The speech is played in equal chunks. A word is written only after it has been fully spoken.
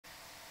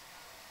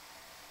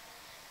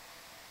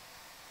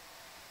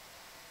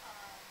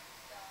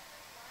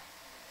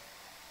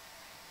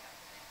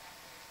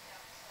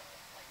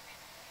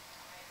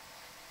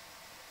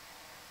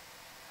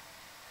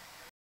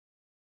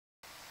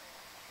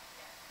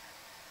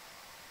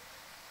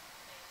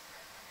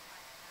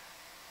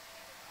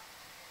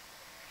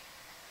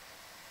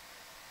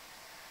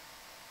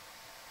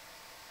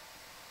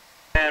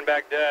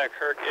Stand back deck.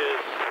 Herc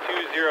is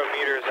 20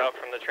 meters out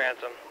from the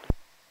transom.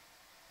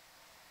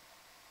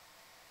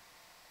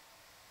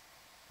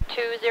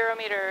 20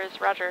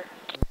 meters, roger.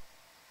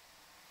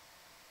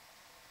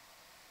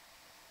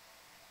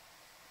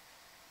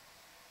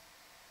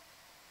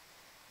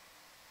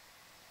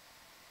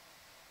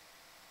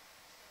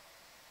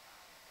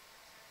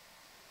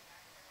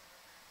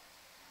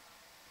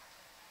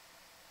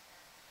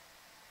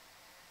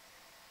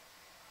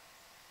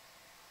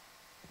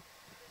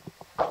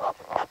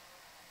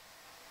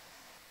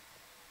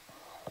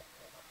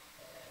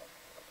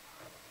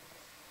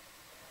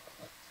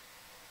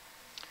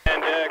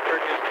 Stand deck.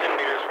 Herc is 10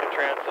 meters from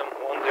transom.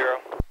 10.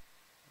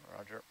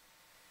 Roger.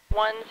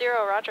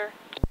 10, roger.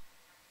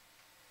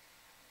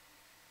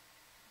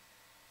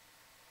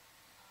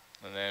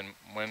 And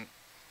then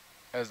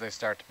as they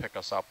start to pick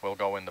us up, we'll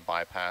go into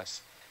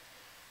bypass.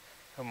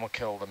 And we'll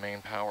kill the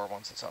main power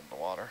once it's out in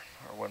the water.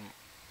 Or when.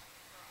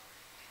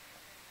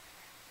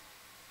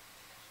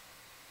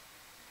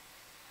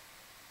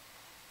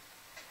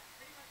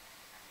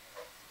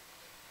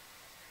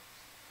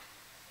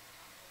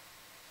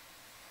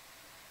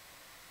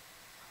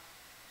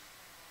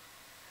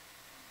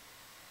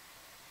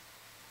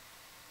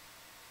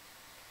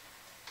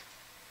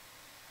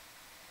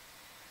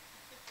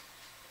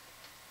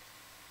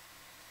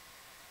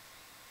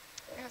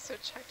 Yeah, so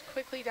checked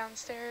quickly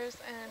downstairs,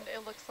 and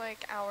it looks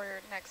like our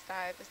next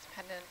dive is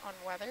dependent on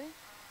weather.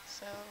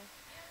 So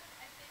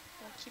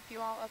we'll keep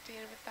you all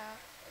updated with that.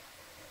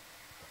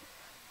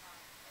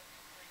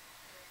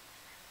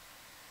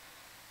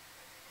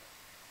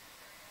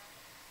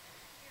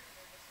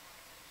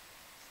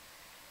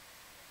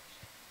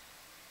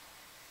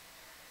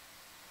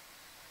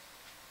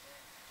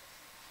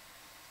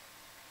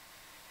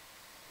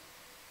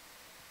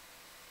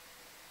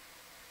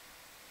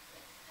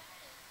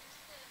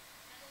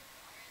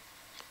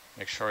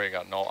 Make sure you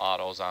got no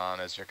autos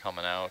on as you're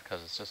coming out,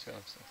 because it's just gonna,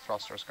 the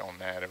thruster's going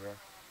mad everywhere.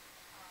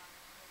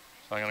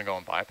 So I'm gonna go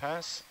in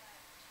bypass.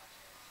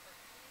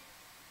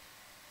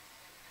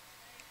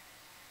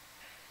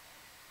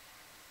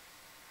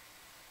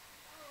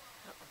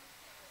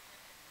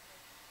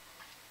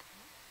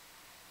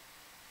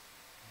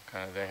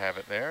 Okay, they have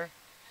it there.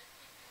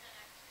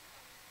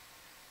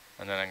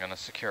 And then I'm gonna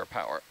secure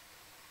power.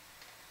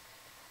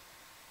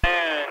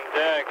 And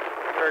deck.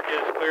 Herc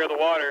is clear of the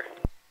water.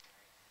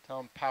 Tell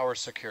them power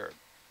secured.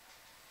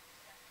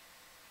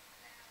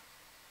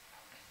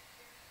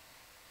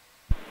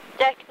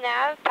 Deck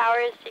nav, power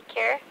is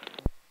secure.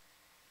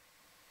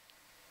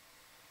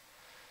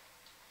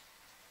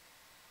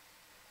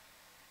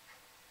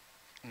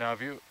 Now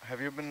have you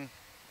been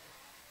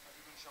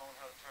shown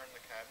how to turn the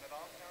cabinet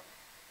off now?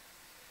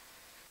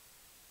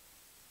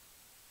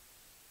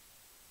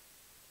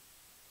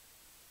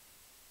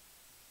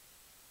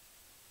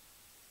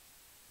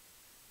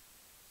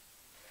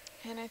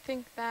 And I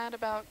think that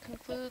about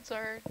concludes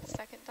our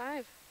second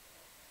dive.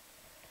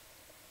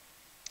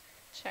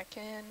 Check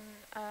in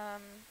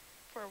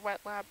for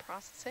wet lab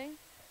processing,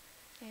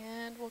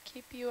 and we'll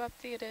keep you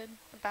updated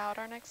about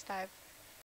our next dive.